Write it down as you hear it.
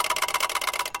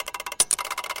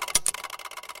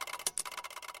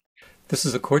This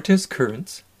is a Cortes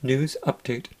Currents news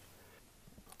update.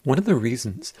 One of the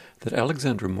reasons that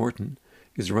Alexandra Morton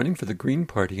is running for the Green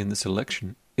Party in this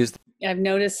election is I've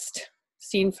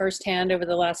seen firsthand over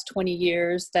the last 20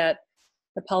 years that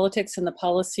the politics and the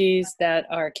policies that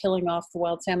are killing off the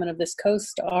wild salmon of this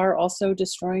coast are also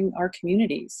destroying our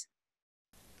communities.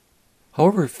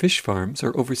 However, fish farms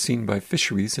are overseen by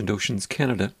Fisheries and Oceans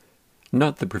Canada,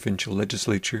 not the provincial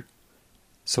legislature.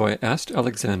 So I asked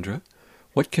Alexandra,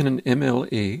 what can an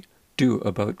MLA do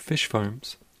about fish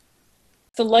farms?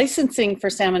 The licensing for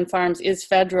salmon farms is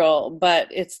federal, but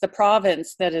it's the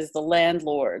province that is the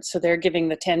landlord. So they're giving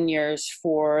the tenures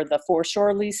for the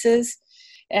foreshore leases.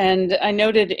 And I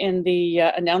noted in the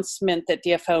announcement that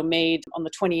DFO made on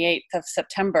the 28th of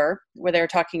September, where they were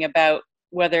talking about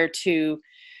whether to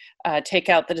take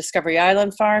out the Discovery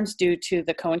Island farms due to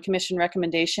the Cohen Commission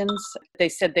recommendations. They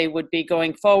said they would be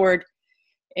going forward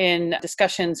in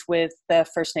discussions with the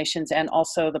First Nations and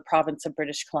also the province of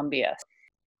British Columbia.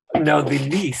 Now, the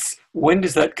lease, when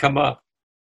does that come up?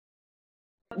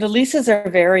 The leases are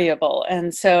variable,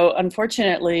 and so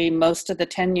unfortunately, most of the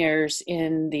tenures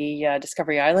in the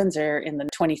Discovery Islands are in the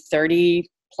 2030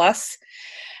 plus,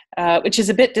 which is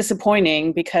a bit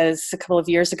disappointing because a couple of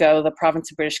years ago, the province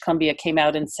of British Columbia came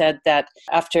out and said that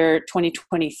after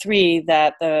 2023,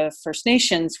 that the First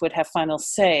Nations would have final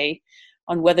say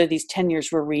on whether these tenures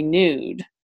were renewed.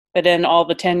 But then all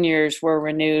the tenures were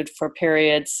renewed for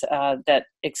periods that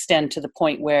extend to the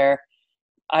point where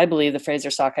I believe the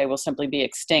Fraser sockeye will simply be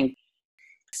extinct.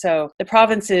 So the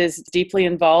province is deeply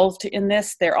involved in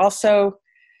this. They're also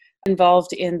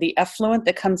involved in the effluent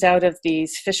that comes out of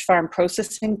these fish farm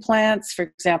processing plants, for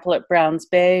example, at Browns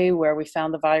Bay, where we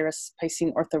found the virus,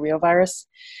 piscine reovirus.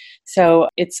 So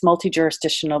it's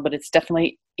multi-jurisdictional, but it's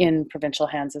definitely in provincial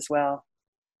hands as well.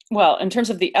 Well, in terms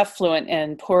of the effluent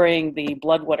and pouring the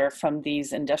blood water from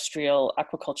these industrial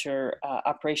aquaculture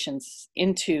operations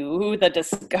into the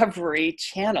Discovery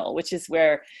Channel, which is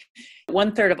where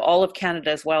 1/3 of all of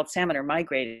Canada's wild salmon are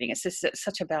migrating. It's just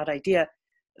such a bad idea.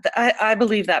 I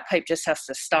believe that pipe just has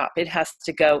to stop. It has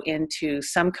to go into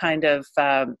some kind of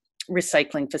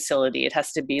recycling facility. It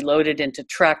has to be loaded into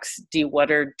trucks,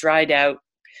 dewatered, dried out,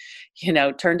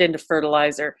 turned into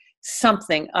fertilizer.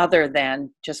 Something other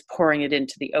than just pouring it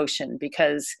into the ocean,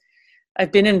 because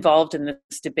I've been involved in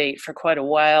this debate for quite a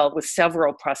while with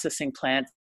several processing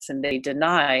plants, and they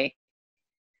deny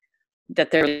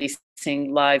that they're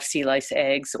releasing live sea lice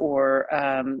eggs or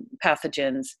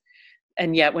pathogens.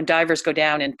 And yet when divers go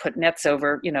down and put nets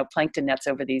over, plankton nets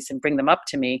over these and bring them up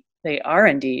to me, they are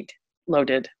indeed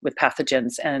loaded with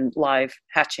pathogens and live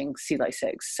hatching sea lice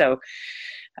eggs. So,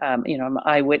 I'm an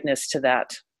eyewitness to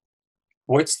that.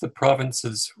 What's the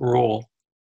province's role?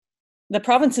 The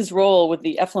province's role with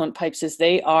the effluent pipes is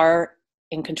they are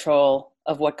in control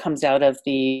of what comes out of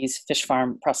these fish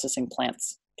farm processing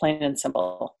plants, plain and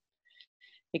simple.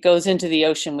 It goes into the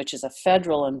ocean, which is a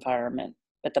federal environment,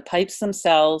 but the pipes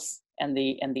themselves and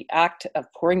the act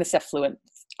of pouring this effluent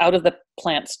out of the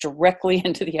plants directly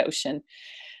into the ocean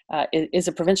is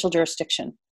a provincial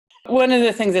jurisdiction. One of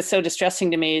the things that's so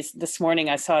distressing to me is this morning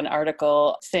I saw an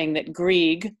article saying that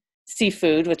Grieg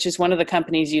Seafood, which is one of the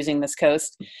companies using this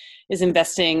coast, is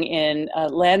investing in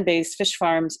land-based fish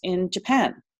farms in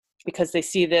Japan because they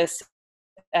see this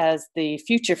as the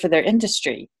future for their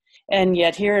industry. And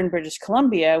yet here in British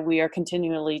Columbia, we are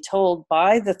continually told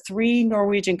by the 3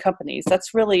 Norwegian companies, that's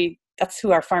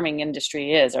who our farming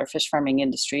industry is, our fish farming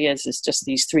industry is just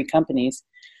these 3 companies.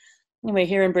 Anyway,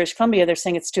 here in British Columbia, they're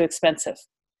saying it's too expensive.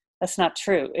 That's not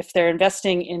true. If they're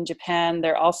investing in Japan,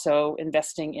 they're also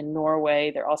investing in Norway.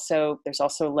 There's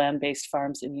also land-based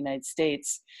farms in the United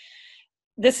States.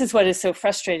 This is what is so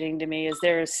frustrating to me, is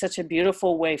there is such a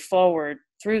beautiful way forward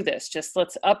through this. Just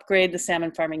let's upgrade the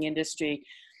salmon farming industry,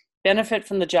 benefit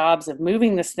from the jobs of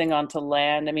moving this thing onto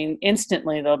land. I mean,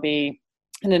 instantly there'll be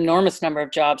an enormous number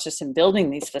of jobs just in building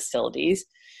these facilities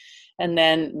and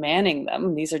then manning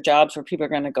them. These are jobs where people are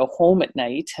going to go home at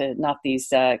night, not these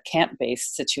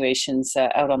camp-based situations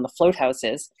out on the float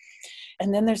houses.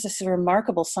 And then there's this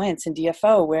remarkable science in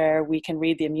DFO where we can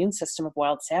read the immune system of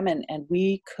wild salmon and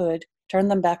we could turn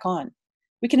them back on.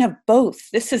 We can have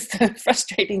both. This is the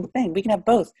frustrating thing. We can have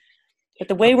both. But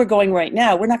the way we're going right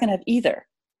now, we're not going to have either.